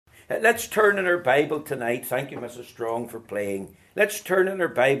Let's turn in our Bible tonight. Thank you, Mrs. Strong, for playing. Let's turn in our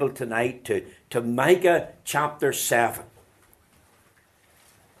Bible tonight to Micah chapter 7.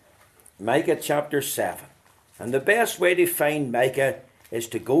 Micah chapter 7. And the best way to find Micah is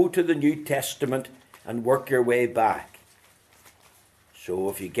to go to the New Testament and work your way back. So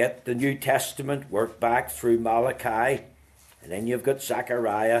if you get the New Testament, work back through Malachi, and then you've got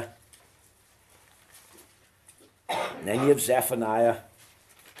Zechariah, and then you have Zephaniah,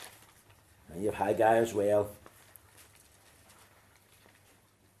 and you have Haggai as well.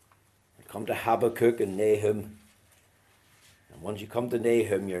 You come to Habakkuk and Nahum. And once you come to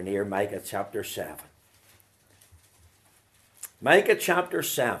Nahum, you're near Micah chapter 7. Micah chapter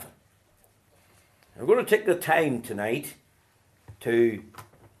 7. We're going to take the time tonight to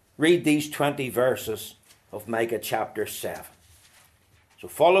read these 20 verses of Micah chapter 7. So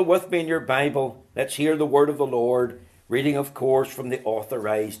follow with me in your Bible. Let's hear the word of the Lord, reading, of course, from the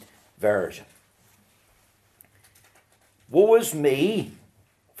Authorized Version. Woe is me,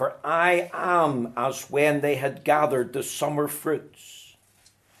 for I am as when they had gathered the summer fruits,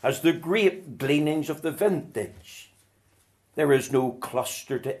 as the grape gleanings of the vintage. There is no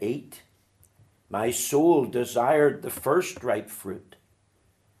cluster to eat. My soul desired the first ripe fruit.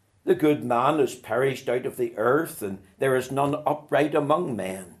 The good man is perished out of the earth, and there is none upright among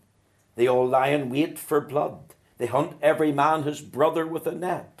men. They all lie in wait for blood. They hunt every man his brother with a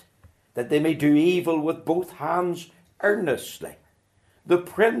net, that they may do evil with both hands earnestly. The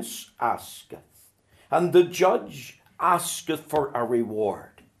prince asketh, and the judge asketh for a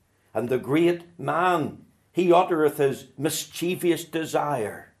reward. And the great man, he uttereth his mischievous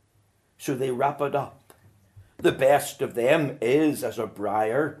desire. So they wrap it up. The best of them is as a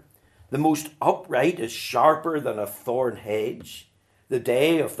briar. The most upright is sharper than a thorn hedge. The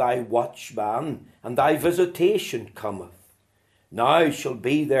day of thy watchman and thy visitation cometh. Now shall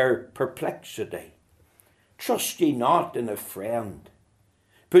be their perplexity. Trust ye not in a friend.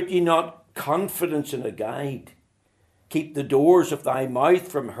 Put ye not confidence in a guide. Keep the doors of thy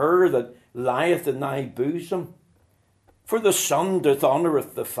mouth from her that lieth in thy bosom. For the son doth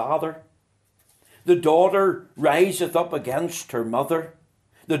honoureth the father. The daughter riseth up against her mother.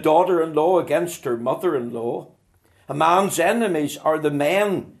 The daughter-in-law against her mother-in-law. A man's enemies are the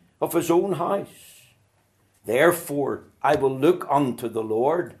men of his own house. Therefore I will look unto the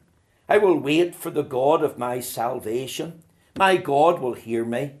Lord. I will wait for the God of my salvation. My God will hear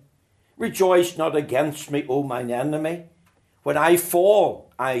me. Rejoice not against me, O mine enemy. When I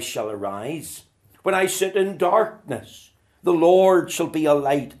fall, I shall arise. When I sit in darkness, the Lord shall be a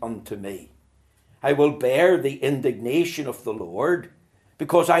light unto me. I will bear the indignation of the Lord,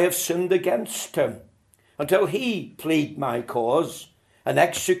 because I have sinned against him, until he plead my cause and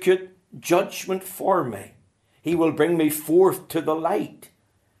execute judgment for me. He will bring me forth to the light,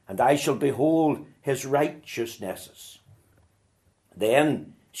 and I shall behold his righteousnesses.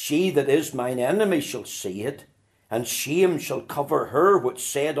 Then she that is mine enemy shall see it, and shame shall cover her which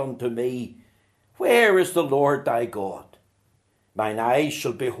said unto me, Where is the Lord thy God? Mine eyes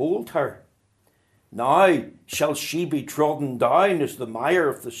shall behold her. Now shall she be trodden down as the mire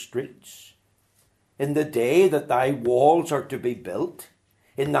of the streets. In the day that thy walls are to be built,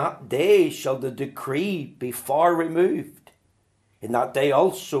 in that day shall the decree be far removed. In that day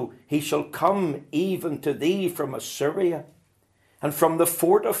also he shall come even to thee from Assyria, and from the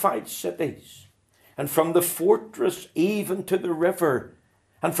fortified cities, and from the fortress even to the river,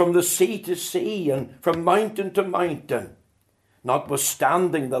 and from the sea to sea, and from mountain to mountain.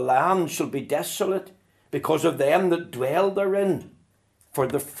 Notwithstanding the land shall be desolate, because of them that dwell therein, for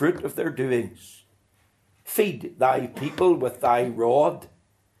the fruit of their doings. Feed thy people with thy rod,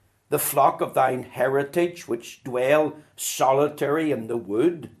 the flock of thine heritage, which dwell solitary in the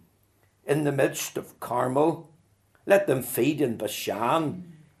wood, in the midst of Carmel. Let them feed in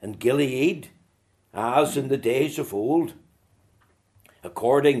Bashan and Gilead, as in the days of old,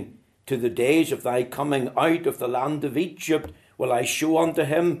 according to the days of thy coming out of the land of Egypt, will I show unto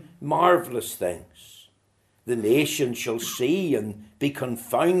him marvellous things. The nations shall see and be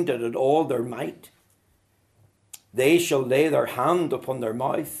confounded at all their might. They shall lay their hand upon their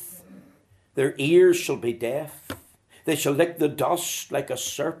mouth. Their ears shall be deaf. They shall lick the dust like a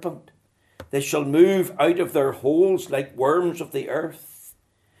serpent. They shall move out of their holes like worms of the earth.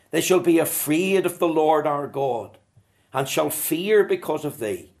 They shall be afraid of the Lord our God, and shall fear because of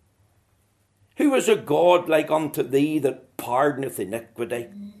thee. Who is a God like unto thee that pardoneth iniquity,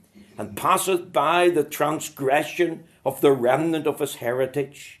 and passeth by the transgression of the remnant of his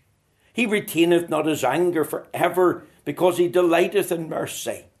heritage? He retaineth not his anger for ever, because he delighteth in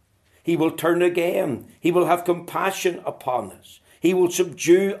mercy. He will turn again. He will have compassion upon us. He will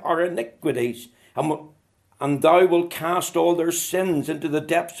subdue our iniquities, and thou wilt cast all their sins into the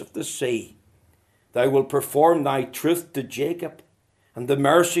depths of the sea. Thou wilt perform thy truth to Jacob, and the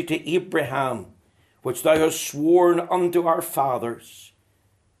mercy to Abraham, which thou hast sworn unto our fathers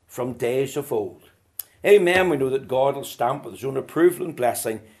from days of old. Amen. We know that God will stamp with his own approval and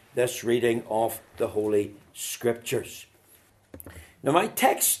blessing this reading of the Holy Scriptures. Now, my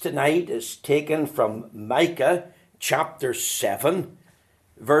text tonight is taken from Micah chapter 7,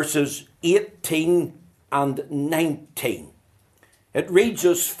 verses 18 and 19. It reads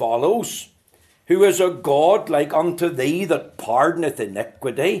as follows: Who is a God like unto thee, that pardoneth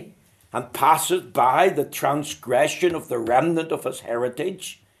iniquity, and passeth by the transgression of the remnant of his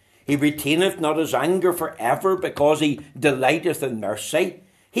heritage? He retaineth not his anger for ever, because he delighteth in mercy.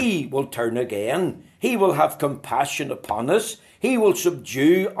 He will turn again. He will have compassion upon us. He will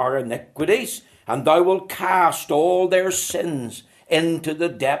subdue our iniquities, and thou wilt cast all their sins into the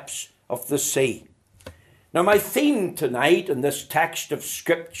depths of the sea. Now, my theme tonight in this text of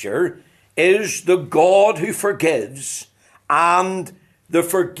Scripture is the God who forgives and the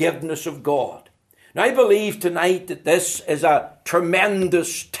forgiveness of God. Now, I believe tonight that this is a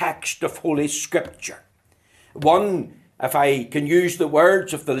tremendous text of Holy Scripture. One, if I can use the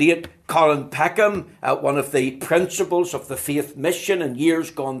words of the late Colin Peckham, one of the principles of the Faith Mission in years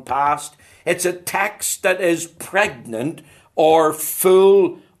gone past, it's a text that is pregnant or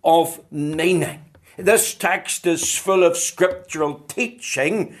full of meaning. This text is full of scriptural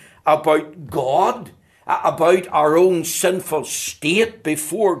teaching about God, about our own sinful state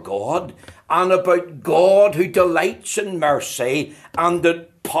before God, and about God who delights in mercy and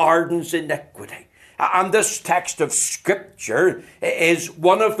that pardons iniquity. And this text of Scripture is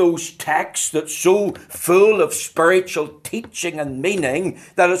one of those texts that's so full of spiritual teaching and meaning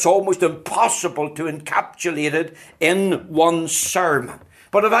that it's almost impossible to encapsulate it in one sermon.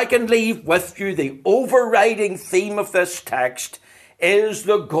 But if I can leave with you the overriding theme of this text is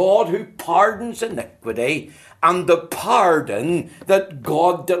the God who pardons iniquity and the pardon that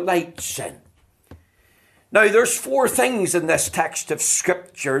God delights in. Now, there's 4 things in this text of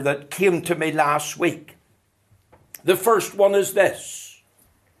Scripture that came to me last week. The first one is this: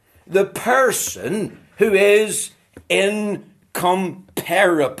 the person who is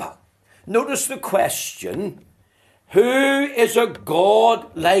incomparable. Notice the question: who is a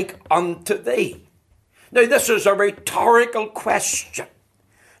God like unto thee? Now, this is a rhetorical question.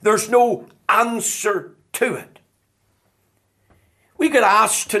 There's no answer to it. We could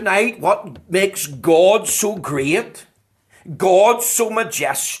ask tonight, what makes God so great, God so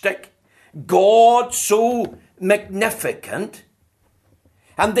majestic, God so magnificent?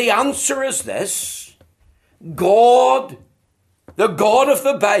 And the answer is this: God, the God of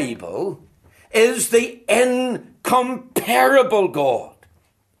the Bible, is the incomparable God.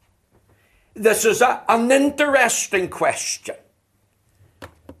 This is an interesting question.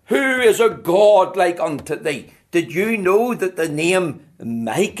 Who is a God like unto thee? Did you know that the name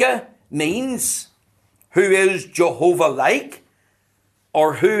Micah means who is Jehovah like,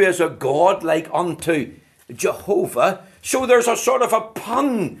 or who is a God like unto Jehovah? So there's a sort of a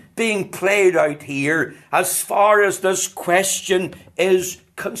pun being played out here as far as this question is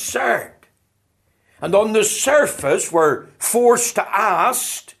concerned. And on the surface, we're forced to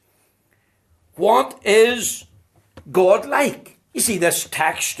ask, what is God like? You see, this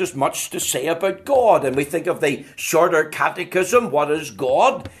text has much to say about God, and we think of the shorter catechism, what is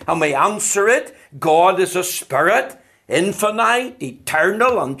God? And we answer it, God is a spirit, infinite,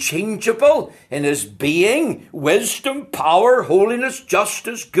 eternal, unchangeable in his being, wisdom, power, holiness,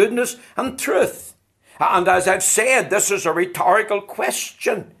 justice, goodness, and truth. And as I've said, this is a rhetorical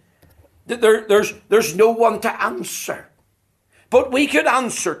question. There's no one to answer. But we could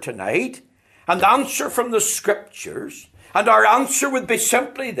answer tonight, and answer from the Scriptures. And our answer would be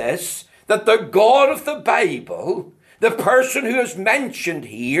simply this: that the God of the Bible, the person who is mentioned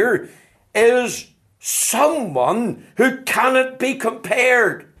here, is someone who cannot be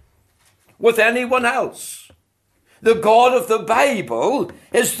compared with anyone else. The God of the Bible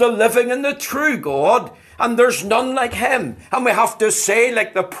is the living and the true God, and there's none like him. And we have to say,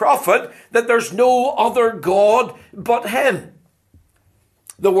 like the prophet, that there's no other God but him.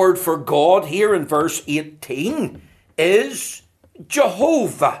 The word for God here in verse 18 is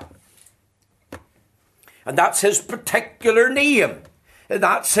Jehovah. And that's his particular name.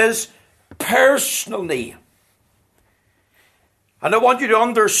 That's his personal name. And I want you to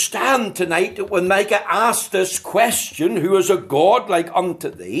understand tonight that when Micah asked this question, who is a God like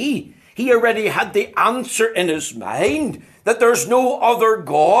unto thee, he already had the answer in his mind, that there's no other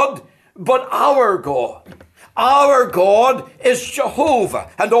God but our God. Our God is Jehovah,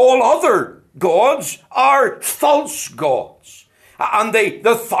 and all other gods are false gods. And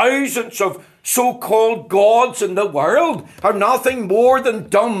the thousands of so-called gods in the world are nothing more than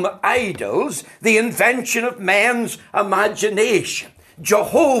dumb idols, the invention of man's imagination.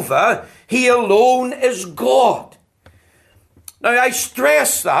 Jehovah, he alone is God. Now, I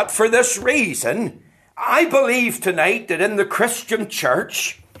stress that for this reason. I believe tonight that in the Christian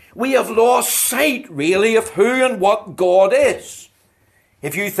church, we have lost sight, really, of who and what God is.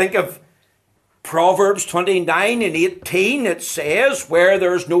 If you think of Proverbs 29 and 18, it says, where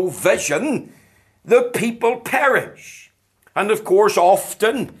there's no vision, the people perish. And of course,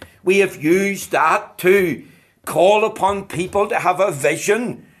 often we have used that to call upon people to have a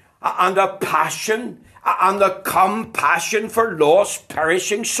vision and a passion and a compassion for lost,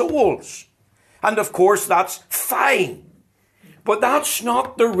 perishing souls. And of course, that's fine. But that's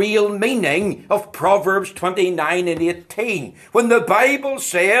not the real meaning of Proverbs 29 and 18. When the Bible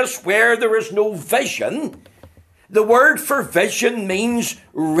says where there is no vision, the word for vision means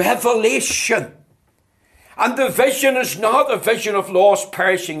revelation. And the vision is not a vision of lost,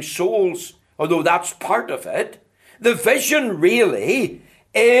 perishing souls, although that's part of it. The vision really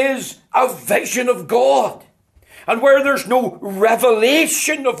is a vision of God. And where there's no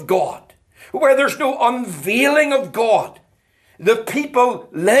revelation of God, where there's no unveiling of God, the people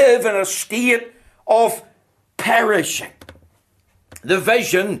live in a state of perishing. The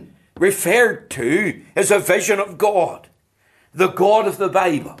vision referred to is a vision of God, the God of the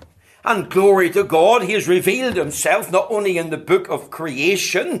Bible. And glory to God, he has revealed himself not only in the book of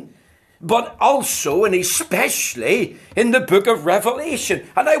creation, but also and especially in the book of Revelation.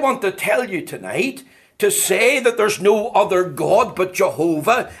 And I want to tell you tonight, to say that there's no other God but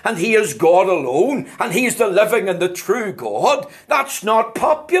Jehovah, and he is God alone, and he's the living and the true God, that's not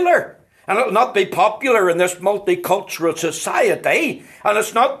popular. And it'll not be popular in this multicultural society, and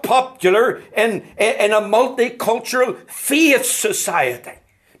it's not popular in a multicultural faith society,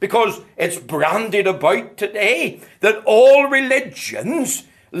 because it's branded about today that all religions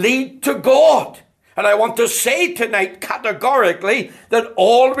lead to God. And I want to say tonight categorically that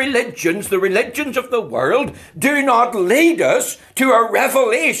all religions, the religions of the world, do not lead us to a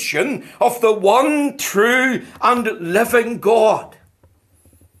revelation of the one true and living God.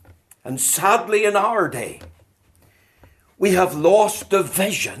 And sadly in our day, we have lost the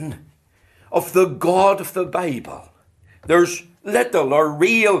vision of the God of the Bible. There's little or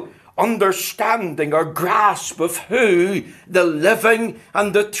real understanding or grasp of who the living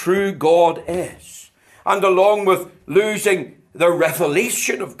and the true God is. And along with losing the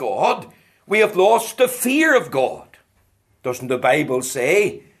revelation of God, we have lost the fear of God. Doesn't the Bible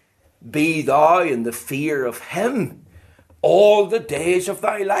say, be thou in the fear of him all the days of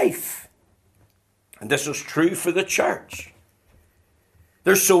thy life? And this is true for the church.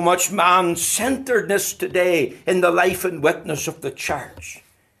 There's so much man-centeredness today in the life and witness of the church.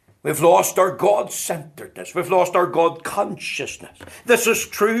 We've lost our God-centeredness. We've lost our God-consciousness. This is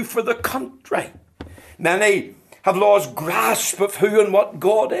true for the country. Many have lost grasp of who and what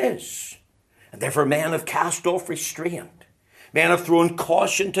God is. And therefore men have cast off restraint. Men have thrown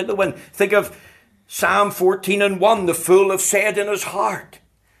caution to the wind. Think of Psalm 14 and 1. The fool have said in his heart,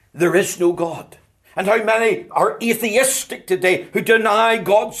 there is no God. And how many are atheistic today who deny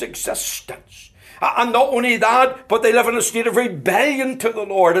God's existence. And not only that, but they live in a state of rebellion to the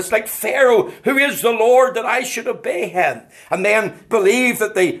Lord. It's like Pharaoh, who is the Lord that I should obey him? And then believe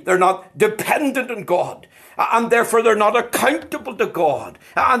that they're not dependent on God. And therefore they're not accountable to God.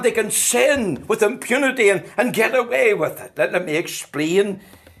 And they can sin with impunity and get away with it. Let me explain.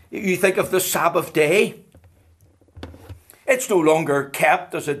 You think of the Sabbath day. It's no longer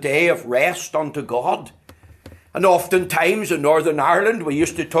kept as a day of rest unto God. And oftentimes in Northern Ireland, we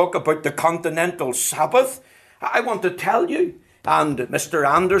used to talk about the continental Sabbath. I want to tell you, and Mr.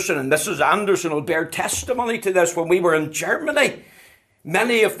 Anderson and Mrs. Anderson will bear testimony to this, when we were in Germany,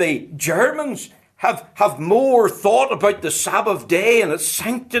 many of the Germans have more thought about the Sabbath day and its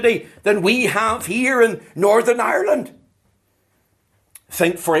sanctity than we have here in Northern Ireland.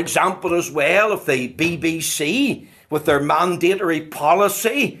 Think, for example, as well of the BBC with their mandatory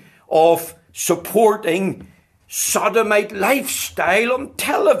policy of supporting sodomite lifestyle on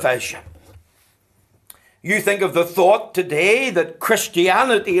television. You think of the thought today that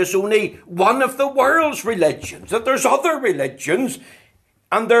Christianity is only one of the world's religions, that there's other religions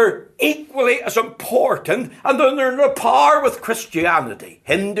and they're equally as important and they're on a par with Christianity.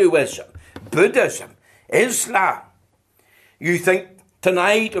 Hinduism, Buddhism, Islam. You think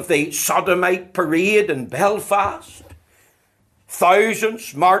tonight of the sodomite parade in Belfast,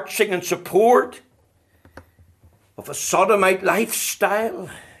 thousands marching in support. of a sodomite lifestyle,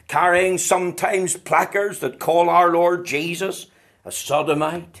 carrying sometimes placards that call our Lord Jesus a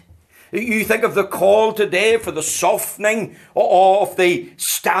sodomite. You think of the call today for the softening of the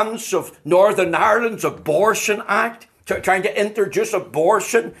stance of Northern Ireland's Abortion Act, trying to introduce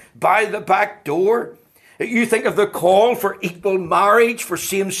abortion by the back door. You think of the call for equal marriage for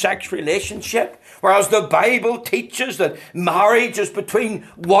same-sex relationship, whereas the Bible teaches that marriage is between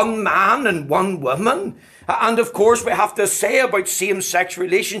one man and one woman. And of course we have to say about same-sex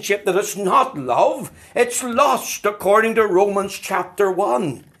relationship that it's not love, it's lust, according to Romans chapter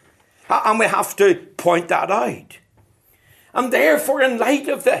 1. And we have to point that out. And therefore, in light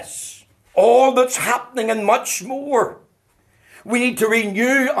of this, all that's happening and much more, we need to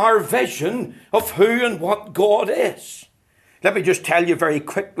renew our vision of who and what God is. Let me just tell you very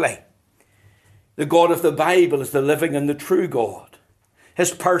quickly. The God of the Bible is the living and the true God.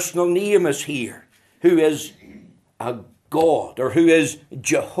 His personal name is here, who is a God, or who is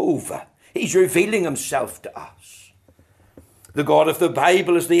Jehovah. He's revealing himself to us. The God of the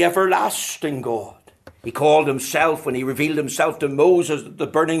Bible is the everlasting God. He called himself, when he revealed himself to Moses at the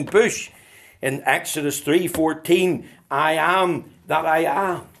burning bush, in Exodus 3:14, I am that I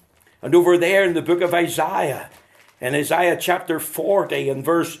am. And over there in the book of Isaiah, in Isaiah chapter 40 and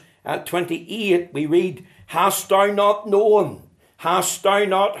verse 28, we read, Hast thou not known, hast thou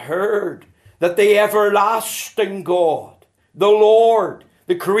not heard, that the everlasting God, the Lord,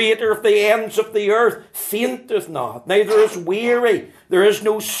 the creator of the ends of the earth, fainteth not, neither is weary, there is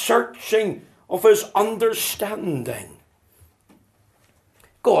no searching of his understanding.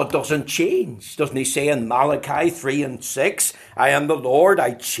 God doesn't change. Doesn't he say in Malachi 3:6, I am the Lord,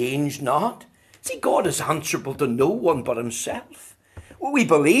 I change not? See, God is answerable to no one but himself. We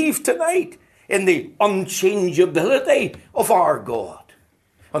believe tonight in the unchangeability of our God.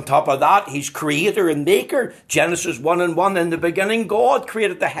 On top of that, he's creator and maker. Genesis 1:1, in the beginning, God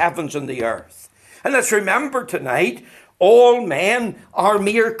created the heavens and the earth. And let's remember tonight, all men are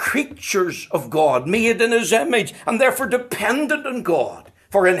mere creatures of God, made in his image, and therefore dependent on God.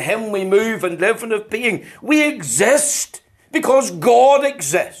 For in him we move and live and have being. We exist because God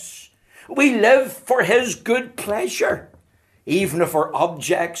exists. We live for his good pleasure, even if we're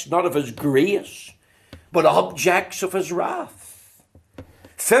objects not of his grace, but objects of his wrath.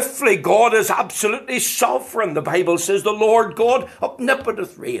 Fifthly, God is absolutely sovereign. The Bible says the Lord God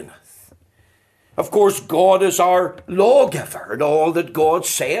omnipotent reigneth. Of course, God is our lawgiver, and all that God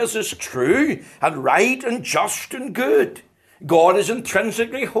says is true and right and just and good. God is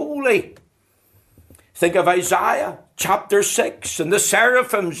intrinsically holy. Think of Isaiah chapter 6 and the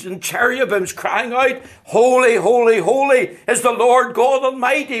seraphims and cherubims crying out, Holy, holy, holy is the Lord God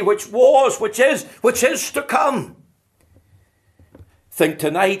Almighty, which was, which is to come. Think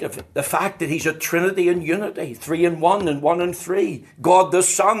tonight of the fact that he's a Trinity in unity, 3 in 1 and 1 in 3. God the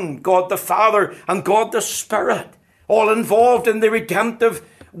Son, God the Father, and God the Spirit, all involved in the redemptive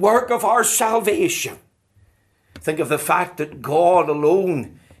work of our salvation. Think of the fact that God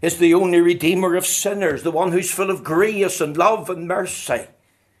alone is the only Redeemer of sinners, the one who's full of grace and love and mercy.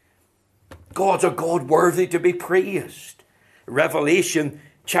 God's a God worthy to be praised. Revelation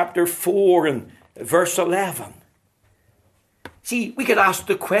chapter 4 and verse 11. See, we could ask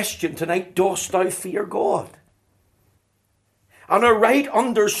the question tonight, dost thou fear God? And a right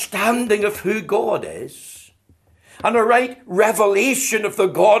understanding of who God is, and a right revelation of the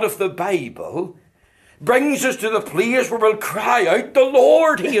God of the Bible, brings us to the place where we'll cry out, the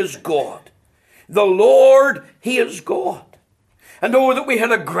Lord, he is God. The Lord, he is God. And oh, that we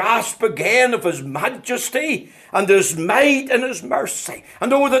had a grasp again of his majesty and his might and his mercy.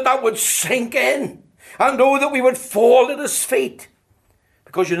 And oh, that would sink in. And oh, that we would fall at his feet.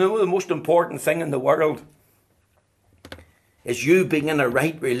 Because you know, the most important thing in the world is you being in a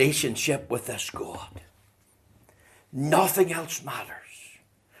right relationship with this God. Nothing else matters.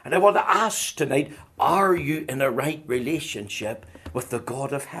 And I want to ask tonight, are you in a right relationship with the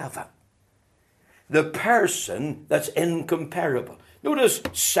God of heaven? The person that's incomparable. Notice,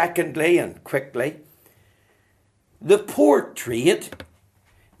 secondly and quickly, the portrait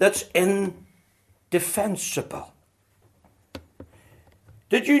that's indefensible.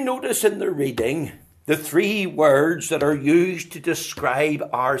 Did you notice in the reading the 3 words that are used to describe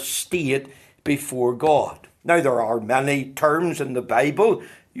our state before God? Now, there are many terms in the Bible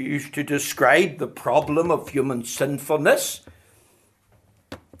used to describe the problem of human sinfulness.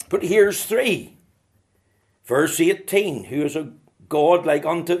 But here's 3. Verse 18, who is a God like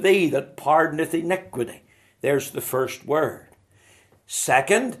unto thee that pardoneth iniquity. There's the first word.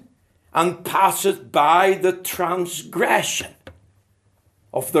 Second, and passeth by the transgression.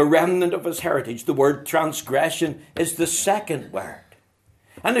 of the remnant of his heritage. The word transgression is the second word.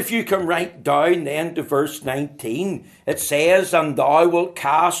 And if you come right down then to verse 19, it says, and thou wilt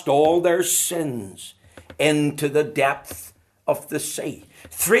cast all their sins into the depth of the sea.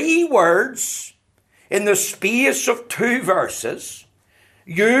 3 words in the space of 2 verses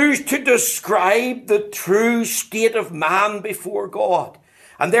used to describe the true state of man before God.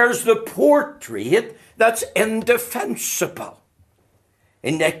 And there's the portrait that's indefensible.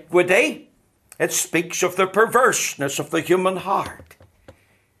 Iniquity, it speaks of the perverseness of the human heart.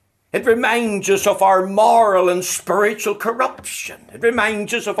 It reminds us of our moral and spiritual corruption. It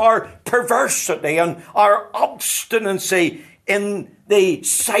reminds us of our perversity and our obstinacy in the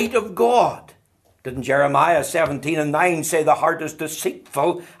sight of God. Didn't Jeremiah 17:9 say the heart is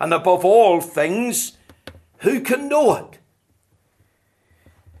deceitful and above all things, who can know it?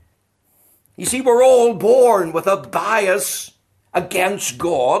 You see, we're all born with a bias against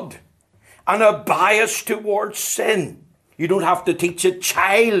God and a bias towards sin. You don't have to teach a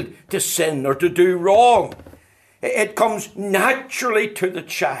child to sin or to do wrong. It comes naturally to the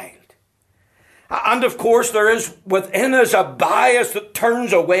child. And of course, there is within us a bias that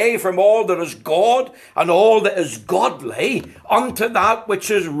turns away from all that is God and all that is godly unto that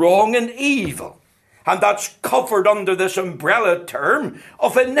which is wrong and evil. And that's covered under this umbrella term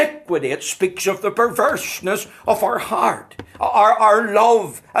of iniquity. It speaks of the perverseness of our heart, our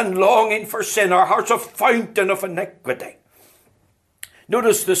love and longing for sin. Our heart's a fountain of iniquity.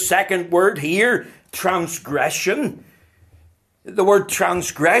 Notice the second word here, transgression. The word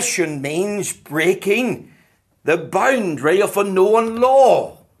transgression means breaking the boundary of a known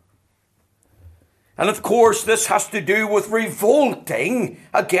law. And of course, this has to do with revolting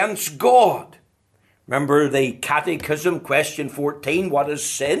against God. Remember the Catechism, question 14, what is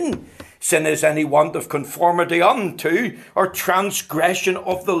sin? Sin is any want of conformity unto or transgression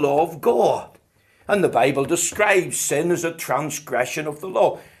of the law of God. And the Bible describes sin as a transgression of the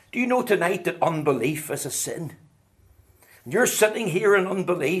law. Do you know tonight that unbelief is a sin? You're sitting here in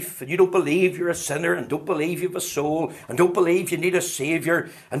unbelief and you don't believe you're a sinner and don't believe you have a soul and don't believe you need a saviour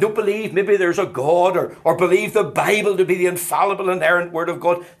and don't believe maybe there's a God or believe the Bible to be the infallible inerrant word of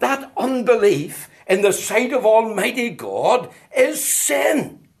God. That unbelief in the sight of Almighty God is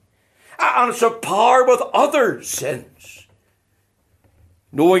sin. And it's a par with other sins.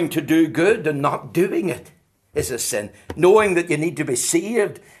 Knowing to do good and not doing it is a sin. Knowing that you need to be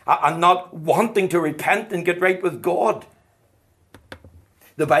saved and not wanting to repent and get right with God.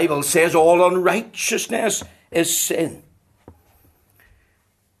 The Bible says all unrighteousness is sin.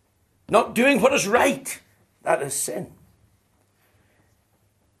 Not doing what is right, that is sin.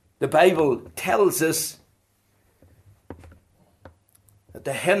 The Bible tells us that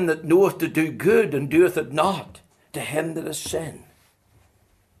to him that knoweth to do good and doeth it not, to him that is sin.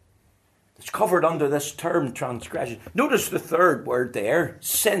 It's covered under this term, transgression. Notice the third word there,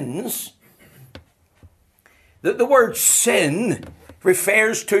 sins. The word sin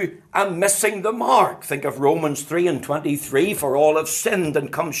refers to a missing the mark. Think of Romans 3:23, for all have sinned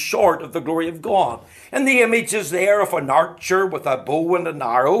and come short of the glory of God. And the image is there of an archer with a bow and an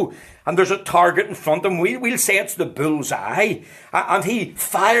arrow, and there's a target in front of him. We'll say it's the bullseye, and he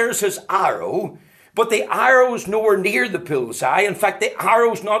fires his arrow, but the arrow's nowhere near the bullseye. In fact, the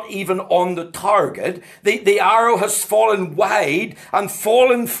arrow's not even on the target. The arrow has fallen wide and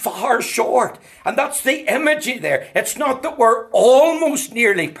fallen far short. And that's the imagery there. It's not that we're almost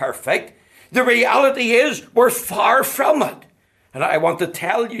nearly perfect. The reality is we're far from it. And I want to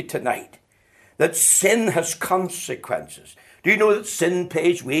tell you tonight that sin has consequences. Do you know that sin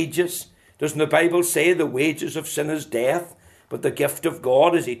pays wages? Doesn't the Bible say the wages of sin is death? But the gift of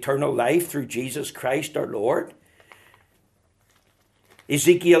God is eternal life through Jesus Christ our Lord.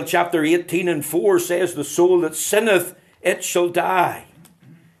 Ezekiel chapter 18:4 says, the soul that sinneth, it shall die.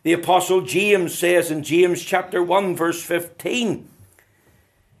 The Apostle James says in James chapter 1 verse 15,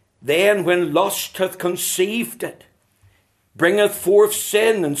 then when lust hath conceived it, bringeth forth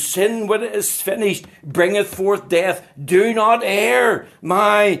sin, and sin when it is finished, bringeth forth death. Do not err,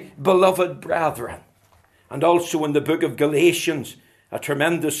 my beloved brethren. And also in the book of Galatians, a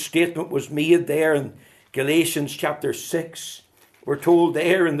tremendous statement was made there in Galatians chapter 6. We're told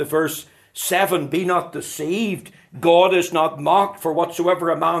there in the verse 7, be not deceived. God is not mocked, for whatsoever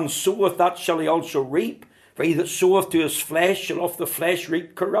a man soweth, that shall he also reap. For he that soweth to his flesh shall of the flesh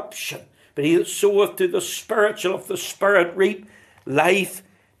reap corruption. But he that soweth to the Spirit shall of the Spirit reap life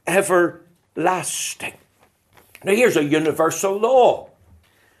everlasting. Now here's a universal law.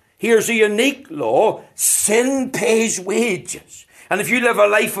 Here's a unique law. Sin pays wages. And if you live a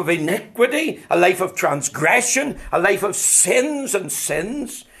life of iniquity, a life of transgression, a life of sins and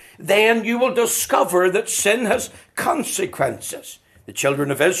sins, then you will discover that sin has consequences. The children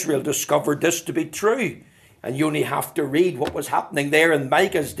of Israel discovered this to be true. And you only have to read what was happening there in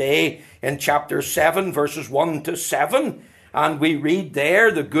Micah's day in chapter 7, verses 1 to 7. And we read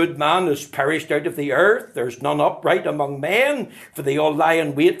there, the good man is perished out of the earth. There's none upright among men, for they all lie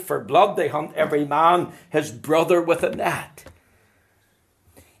in wait for blood. They hunt every man his brother with a net.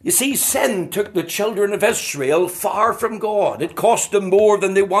 You see, sin took the children of Israel far from God. It cost them more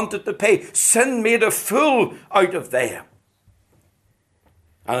than they wanted to pay. Sin made a fool out of them.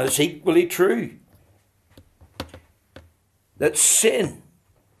 And it's equally true that sin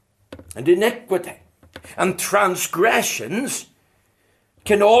and iniquity and transgressions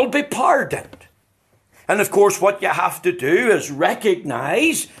can all be pardoned. And of course, what you have to do is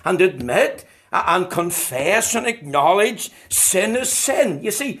recognize and admit and confess and acknowledge sin is sin.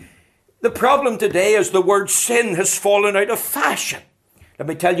 You see, the problem today is the word sin has fallen out of fashion. Let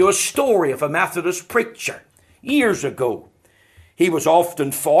me tell you a story of a Methodist preacher years ago. He was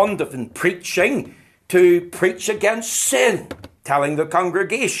often fond of, in preaching, to preach against sin, telling the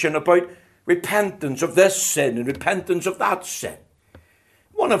congregation about repentance of this sin and repentance of that sin.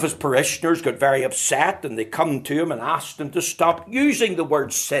 One of his parishioners got very upset, and they come to him and asked him to stop using the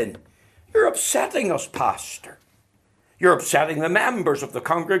word sin. You're upsetting us, Pastor. You're upsetting the members of the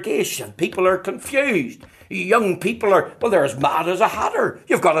congregation. People are confused. Young people are, well, they're as mad as a hatter.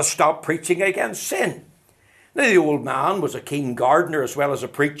 You've got to stop preaching against sin. Now, the old man was a keen gardener as well as a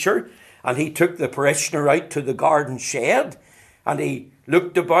preacher, and he took the parishioner out to the garden shed, and he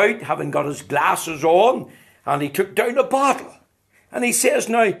looked about, having got his glasses on, and he took down a bottle. And he says,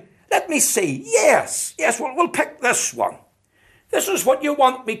 now, let me see. Yes, we'll pick this one. This is what you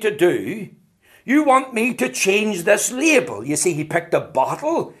want me to do. You want me to change this label. You see, he picked a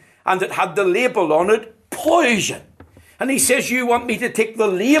bottle and it had the label on it, poison. And he says, you want me to take the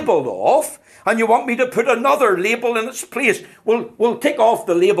label off and you want me to put another label in its place. We'll take off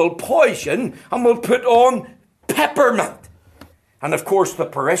the label poison and we'll put on peppermint. And of course, the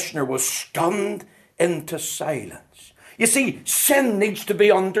parishioner was stunned into silence. You see, sin needs to be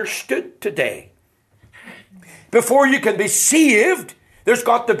understood today. Before you can be saved, there's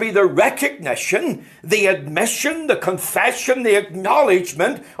got to be the recognition, the admission, the confession, the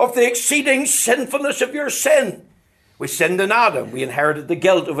acknowledgement of the exceeding sinfulness of your sin. We sinned in Adam. We inherited the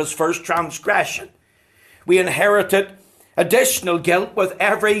guilt of his first transgression. We inherited additional guilt with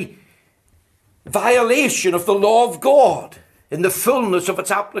every violation of the law of God in the fullness of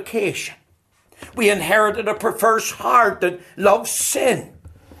its application. We inherited a perverse heart that loves sin.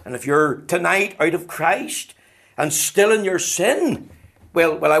 And if you're tonight out of Christ and still in your sin,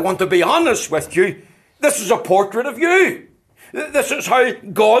 well, I want to be honest with you. This is a portrait of you. This is how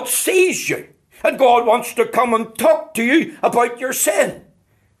God sees you. And God wants to come and talk to you about your sin.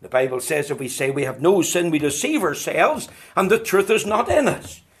 The Bible says if we say we have no sin, we deceive ourselves, and the truth is not in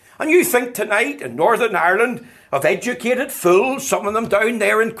us. And you think tonight in Northern Ireland of educated fools, some of them down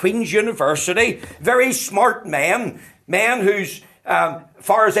there in Queen's University, very smart men whose,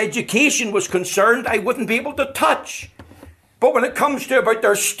 far as education was concerned, I wouldn't be able to touch. But when it comes to about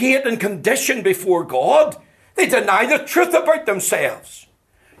their state and condition before God, they deny the truth about themselves.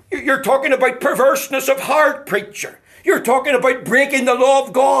 You're talking about perverseness of heart, preacher. You're talking about breaking the law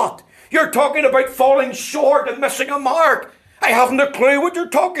of God. You're talking about falling short and missing a mark. I haven't a clue what you're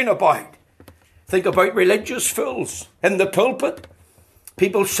talking about. Think about religious fools in the pulpit,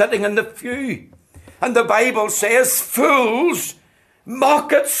 people sitting in the pew. And the Bible says fools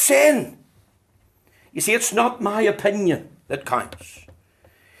mock at sin. You see, it's not my opinion that counts.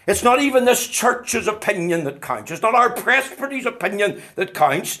 It's not even this church's opinion that counts. It's not our presbytery's opinion that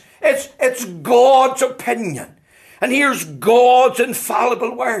counts. It's God's opinion. And here's God's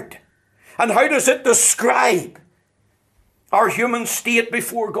infallible word. And how does it describe our human state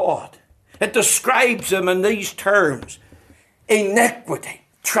before God? It describes them in these terms: iniquity,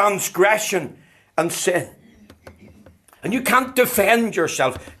 transgression, and sin. And you can't defend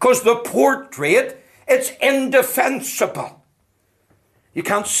yourself because the portrait, it's indefensible. You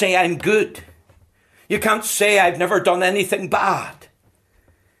can't say I'm good. You can't say I've never done anything bad.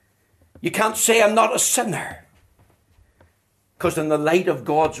 You can't say I'm not a sinner. Because in the light of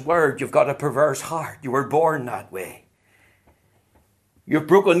God's word, you've got a perverse heart. You were born that way. You've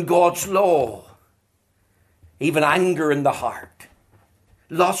broken God's law. Even anger in the heart.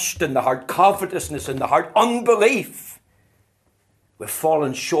 Lust in the heart. Covetousness in the heart. Unbelief. We've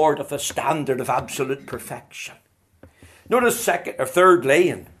fallen short of the standard of absolute perfection. Notice thirdly,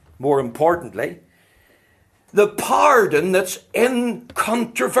 and more importantly, the pardon that's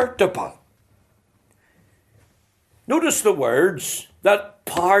incontrovertible. Notice the words, that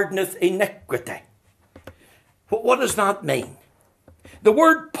pardoneth iniquity. But what does that mean? The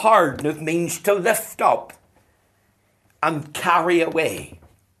word pardoneth means to lift up and carry away.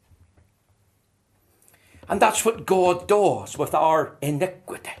 And that's what God does with our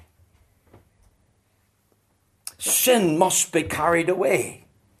iniquity. Sin must be carried away.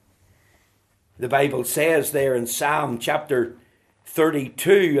 The Bible says there in Psalm chapter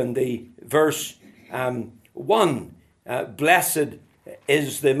 32 and the verse 1, blessed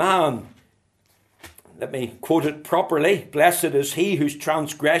is the man. Let me quote it properly. Blessed is he whose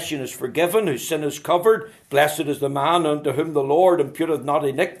transgression is forgiven, whose sin is covered. Blessed is the man unto whom the Lord imputeth not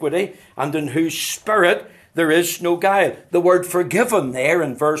iniquity, and in whose spirit there is no guile. The word forgiven there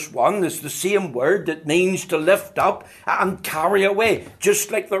in verse 1 is the same word that means to lift up and carry away,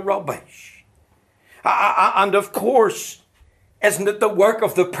 just like the rubbish. And of course, isn't it the work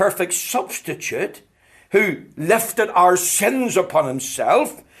of the perfect substitute who lifted our sins upon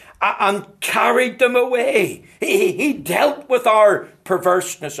himself and carried them away? He dealt with our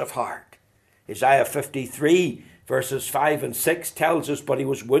perverseness of heart. Isaiah 53 verses 5 and 6 tells us, but he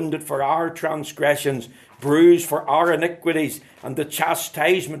was wounded for our transgressions, bruised for our iniquities, and the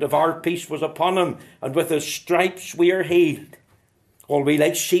chastisement of our peace was upon him, and with his stripes we are healed. All we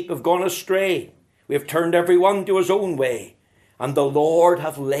like sheep have gone astray. We have turned every one to his own way, and the Lord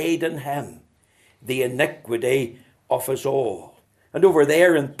hath laid in him the iniquity of us all. And over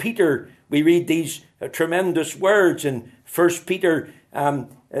there in Peter, we read these tremendous words in 1 Peter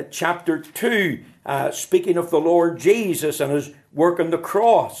chapter 2, speaking of the Lord Jesus and his work on the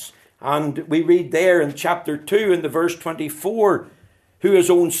cross. And we read there in chapter 2 in the verse 24, who his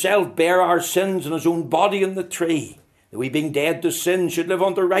own self bare our sins in his own body in the tree, that we being dead to sin should live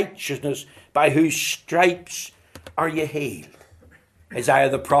unto righteousness, by whose stripes are ye healed. Isaiah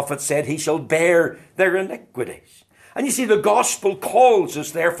the prophet said, he shall bear their iniquities. And you see, the gospel calls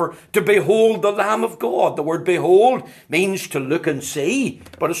us, therefore, to behold the Lamb of God. The word behold means to look and see,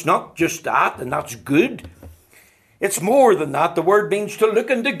 but it's not just that, and that's good. It's more than that. The word means to look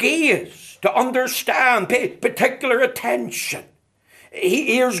and to gaze, to understand, pay particular attention.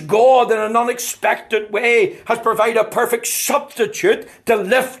 Here's God in an unexpected way has provided a perfect substitute to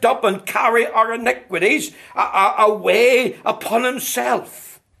lift up and carry our iniquities away upon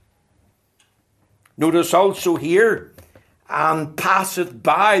himself. Notice also here, and passeth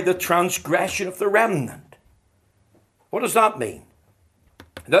by the transgression of the remnant. What does that mean?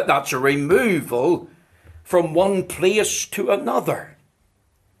 That's a removal from one place to another.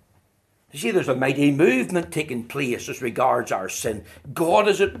 You see, there's a mighty movement taking place as regards our sin. God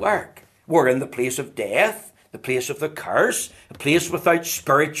is at work. We're in the place of death, the place of the curse, a place without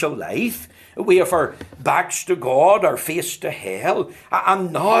spiritual life. We have our backs to God, our face to hell.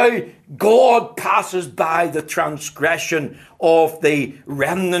 And now God passes by the transgression of the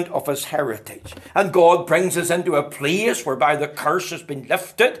remnant of his heritage. And God brings us into a place whereby the curse has been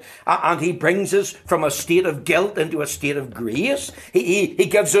lifted. And he brings us from a state of guilt into a state of grace. He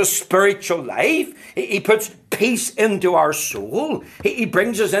gives us spiritual life. He puts peace into our soul. He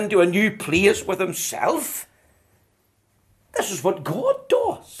brings us into a new place with himself. This is what God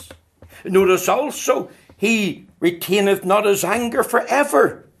does. Notice also, he retaineth not his anger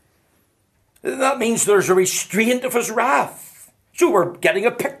forever. That means there's a restraint of his wrath. So we're getting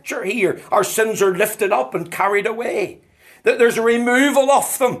a picture here. Our sins are lifted up and carried away. There's a removal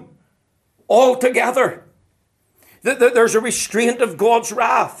of them altogether. There's a restraint of God's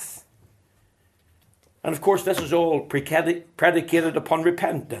wrath. And of course, this is all predicated upon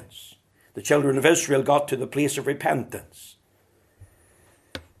repentance. The children of Israel got to the place of repentance.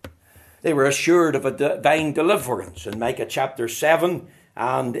 They were assured of a divine deliverance. In Micah chapter 7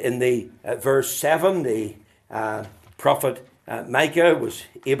 and in the verse 7, the prophet Micah was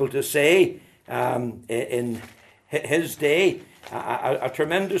able to say in his day a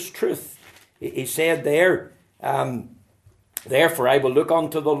tremendous truth. He said there, therefore I will look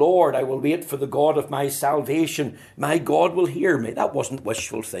unto the Lord, I will wait for the God of my salvation. My God will hear me. That wasn't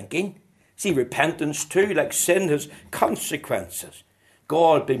wishful thinking. See, repentance too, like sin, has consequences.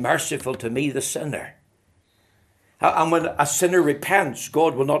 God, be merciful to me, the sinner. And when a sinner repents,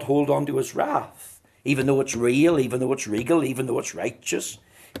 God will not hold on to his wrath, even though it's real, even though it's regal, even though it's righteous.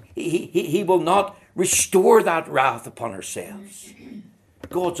 He will not restore that wrath upon ourselves.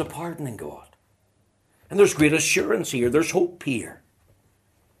 God's a pardoning God. And there's great assurance here. There's hope here.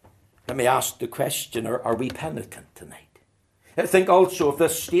 Let me ask the question, are we penitent tonight? I think also of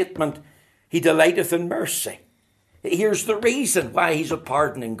this statement, he delighteth in mercy. Here's the reason why he's a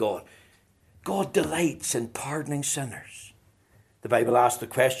pardoning God. God delights in pardoning sinners. The Bible asks the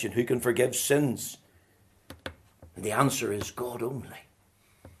question, who can forgive sins? And the answer is God only.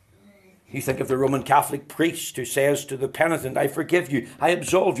 You think of the Roman Catholic priest who says to the penitent, I forgive you, I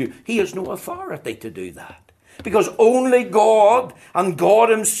absolve you. He has no authority to do that. Because only God and God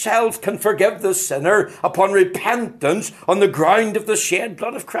himself can forgive the sinner upon repentance on the ground of the shed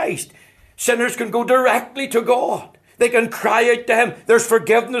blood of Christ. Sinners can go directly to God. They can cry out to him. There's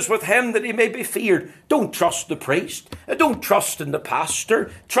forgiveness with him that he may be feared. Don't trust the priest. Don't trust in the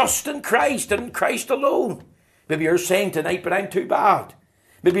pastor. Trust in Christ and in Christ alone. Maybe you're saying tonight, but I'm too bad.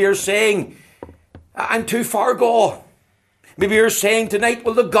 Maybe you're saying, I'm too far gone. Maybe you're saying tonight,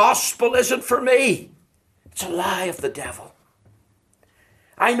 well, the gospel isn't for me. It's a lie of the devil.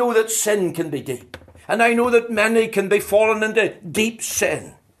 I know that sin can be deep. And I know that many can be fallen into deep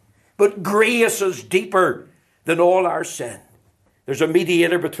sin. But grace is deeper than all our sin. There's a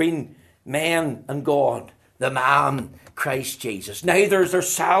mediator between man and God, the man, Christ Jesus. Neither is there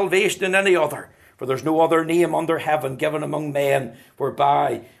salvation in any other, for there's no other name under heaven given among men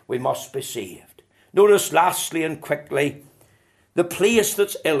whereby we must be saved. Notice lastly and quickly, the place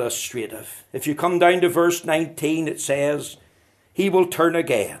that's illustrative. If you come down to verse 19, it says, he will turn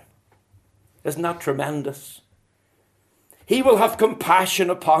again. Isn't that tremendous? He will have compassion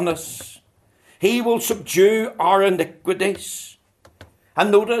upon us. He will subdue our iniquities.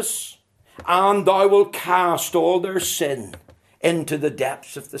 And notice, and thou wilt cast all their sin into the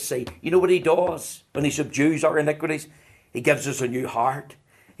depths of the sea. You know what he does when he subdues our iniquities? He gives us a new heart.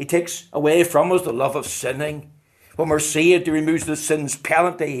 He takes away from us the love of sinning. When we're saved, he removes the sin's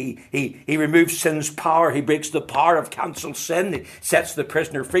penalty. He removes sin's power. He breaks the power of cancelled sin. He sets the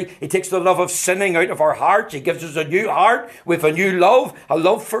prisoner free. He takes the love of sinning out of our hearts. He gives us a new heart with a new love, a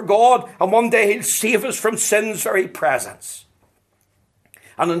love for God. And one day he'll save us from sin's very presence.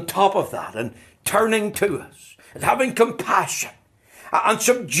 And on top of that, and turning to us, and having compassion, and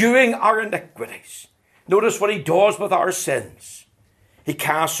subduing our iniquities. Notice what he does with our sins. He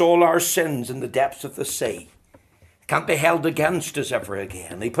casts all our sins in the depths of the sea. Can't be held against us ever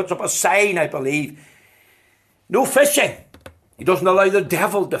again. He puts up a sign, I believe. No fishing. He doesn't allow the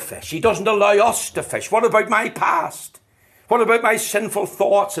devil to fish. He doesn't allow us to fish. What about my past? What about my sinful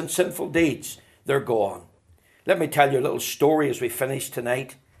thoughts and sinful deeds? They're gone. Let me tell you a little story as we finish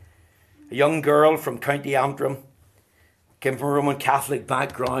tonight. A young girl from County Antrim came from a Roman Catholic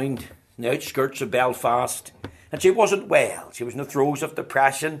background in the outskirts of Belfast. And she wasn't well. She was in the throes of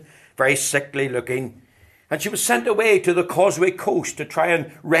depression, very sickly looking. And she was sent away to the Causeway Coast to try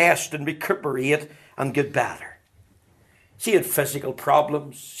and rest and recuperate and get better. She had physical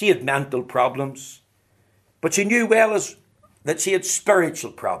problems. She had mental problems. But she knew well that she had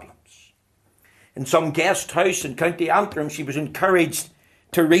spiritual problems. In some guest house in County Antrim, she was encouraged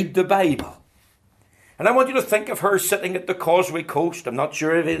to read the Bible. And I want you to think of her sitting at the Causeway Coast. I'm not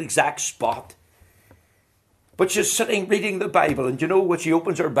sure of the exact spot. But she's sitting reading the Bible. And you know what she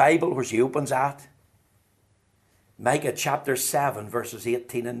opens her Bible, where she opens at? Micah chapter 7, verses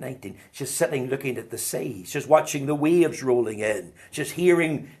 18 and 19. She's sitting looking at the sea. She's watching the waves rolling in. She's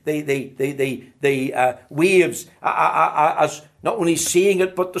hearing the waves as not only seeing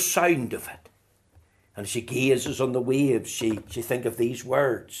it, but the sound of it. And she gazes on the waves. She think of these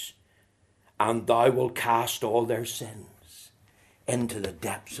words. And thou wilt cast all their sins into the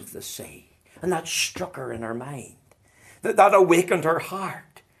depths of the sea. And that struck her in her mind. That awakened her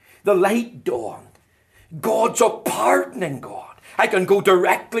heart. The light dawned. God's a pardoning God. I can go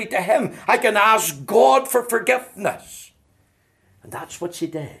directly to him. I can ask God for forgiveness. And that's what she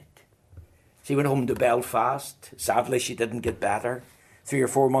did. She went home to Belfast. Sadly, she didn't get better. 3 or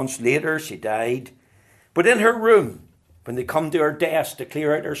 4 months later, she died. But in her room, when they come to her desk to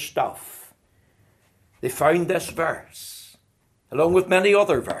clear out her stuff, they found this verse, along with many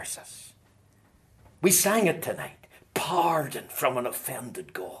other verses. We sang it tonight. Pardon from an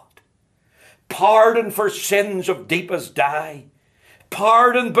offended God. Pardon for sins of deepest dye.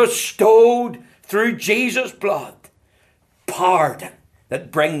 Pardon bestowed through Jesus' blood. Pardon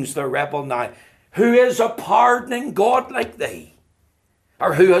that brings the rebel nigh. Who is a pardoning God like thee?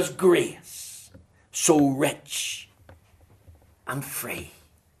 Or who has grace so rich and free?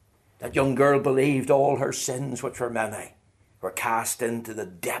 That young girl believed all her sins, which were many, were cast into the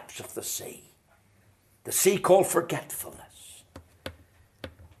depths of the sea. The sea called forgetfulness.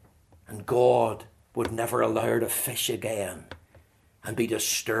 And God would never allow her to fish again and be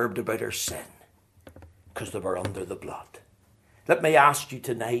disturbed about her sin because they were under the blood. Let me ask you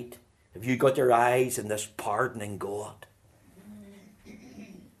tonight, have you got your eyes on this pardoning God?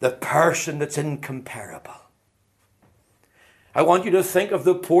 The person that's incomparable. I want you to think of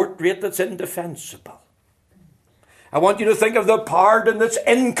the portrait that's indefensible. I want you to think of the pardon that's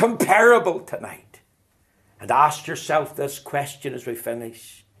incomparable tonight. And ask yourself this question as we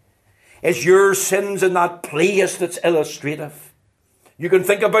finish. Is your sins in that place that's illustrative? You can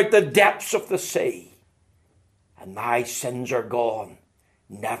think about the depths of the sea. And my sins are gone,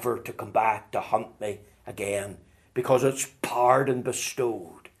 never to come back to haunt me again, because it's pardon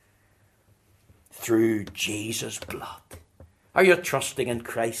bestowed through Jesus' blood. Are you trusting in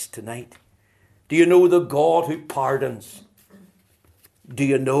Christ tonight? Do you know the God who pardons? Do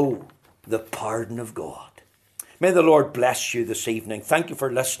you know the pardon of God? May the Lord bless you this evening. Thank you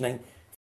for listening.